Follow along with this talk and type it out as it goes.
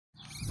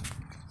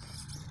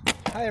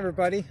Hi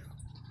everybody,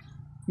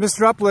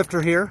 Mr.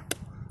 Uplifter here.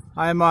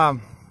 I'm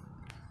about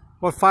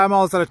 5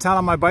 miles out of town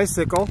on my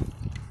bicycle,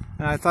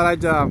 and I thought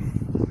I'd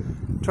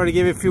try to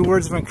give you a few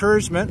words of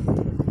encouragement.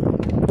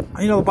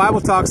 You know, the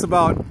Bible talks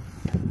about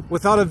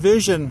without a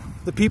vision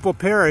the people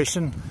perish,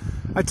 and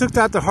I took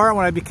that to heart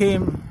when I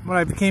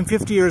became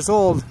 50 years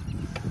old.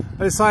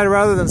 I decided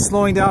rather than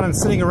slowing down and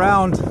sitting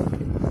around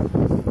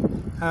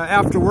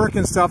after work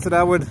and stuff that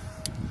I would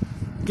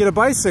get a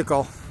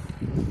bicycle.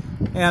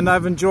 And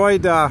I've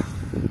enjoyed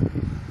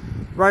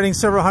riding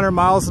several hundred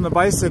miles on a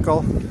bicycle,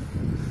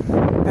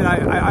 and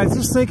I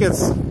just think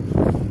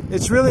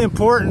it's really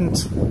important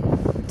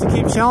to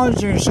keep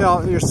challenging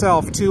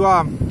yourself to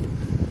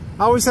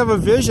always have a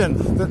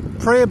vision.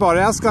 Pray about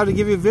it. Ask God to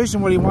give you a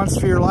vision, what He wants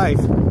for your life,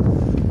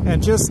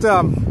 and just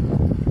go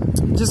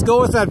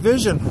with that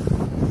vision.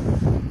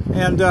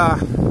 And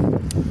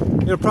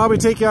it'll probably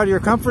take you out of your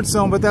comfort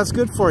zone, but that's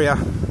good for you.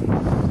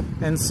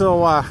 And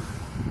so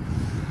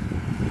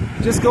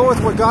just go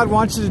with what God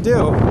wants you to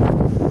do.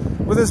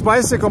 With this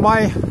bicycle,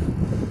 my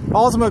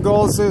ultimate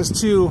goal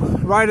is to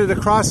ride it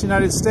across the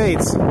United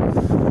States,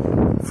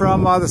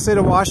 from the state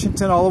of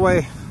Washington all the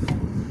way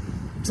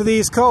to the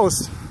East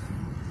Coast.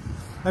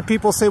 And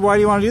people say, why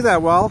do you want to do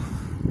that? Well,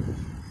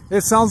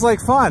 it sounds like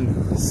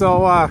fun.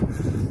 So,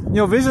 you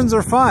know, visions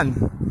are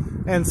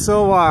fun. And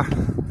so,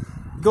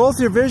 go with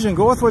your vision,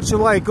 go with what you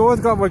like, go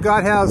with what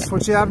God has,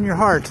 what you have in your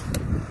heart,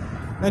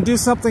 and do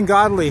something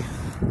godly.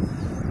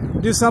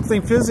 Do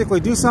something physically,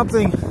 do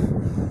something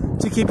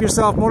to keep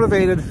yourself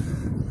motivated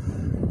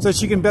so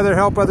that you can better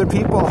help other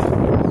people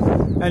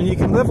and you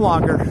can live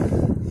longer.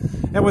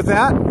 And with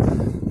that,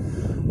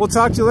 we'll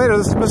talk to you later.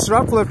 This is Mr.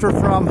 Uplifter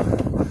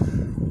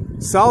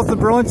from south of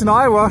Burlington,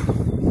 Iowa.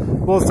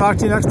 We'll talk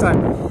to you next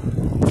time.